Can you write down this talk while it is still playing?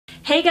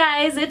Hey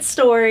guys, it's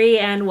Story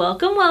and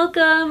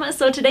welcome!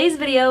 So today's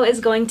video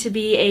is going to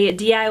be a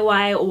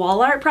DIY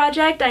wall art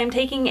project. I'm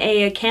taking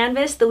a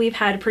canvas that we've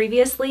had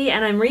previously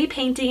and I'm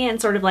repainting it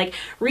and sort of like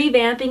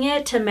revamping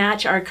it to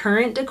match our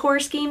current decor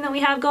scheme that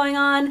we have going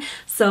on.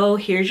 So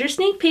here's your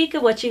sneak peek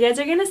of what you guys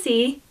are gonna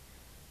see.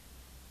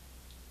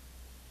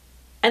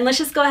 And let's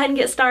just go ahead and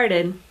get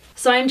started.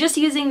 So I'm just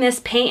using this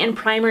paint and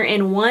primer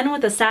in one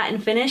with a satin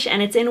finish,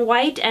 and it's in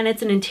white and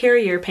it's an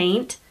interior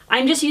paint.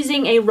 I'm just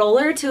using a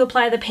roller to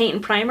apply the paint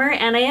and primer,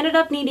 and I ended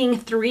up needing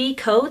 3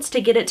 coats to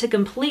get it to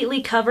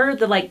completely cover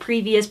the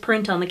previous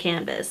print on the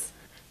canvas.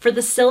 For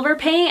the silver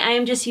paint, I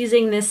am just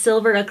using this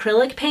silver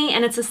acrylic paint,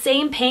 and it's the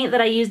same paint that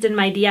I used in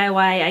my DIY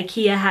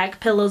IKEA hack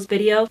pillows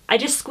video. I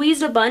just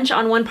squeezed a bunch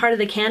on one part of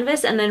the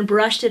canvas and then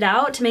brushed it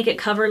out to make it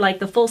cover like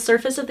the full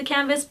surface of the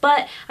canvas,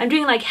 but I'm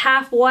doing like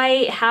half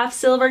white, half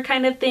silver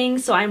kind of thing,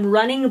 so I'm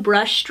running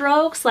brush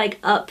strokes like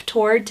up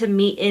toward to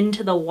meet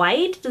into the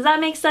white. Does that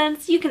make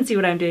sense? You can see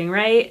what I'm doing,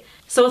 right?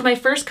 So with my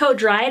first coat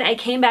dried, I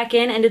came back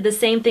in and did the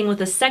same thing with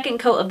the second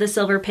coat of the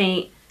silver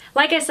paint.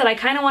 Like I said, I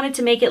kind of wanted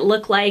to make it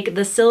look like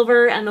the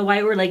silver and the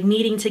white were like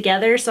meeting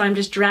together, so I'm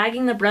just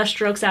dragging the brush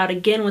strokes out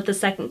again with the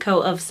second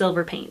coat of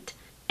silver paint.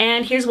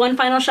 And here's one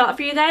final shot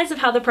for you guys of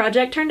how the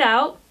project turned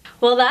out.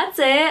 Well, that's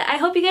it. I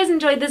hope you guys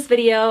enjoyed this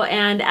video,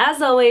 and as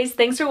always,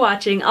 thanks for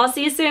watching. I'll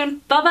see you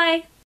soon. Bye-bye!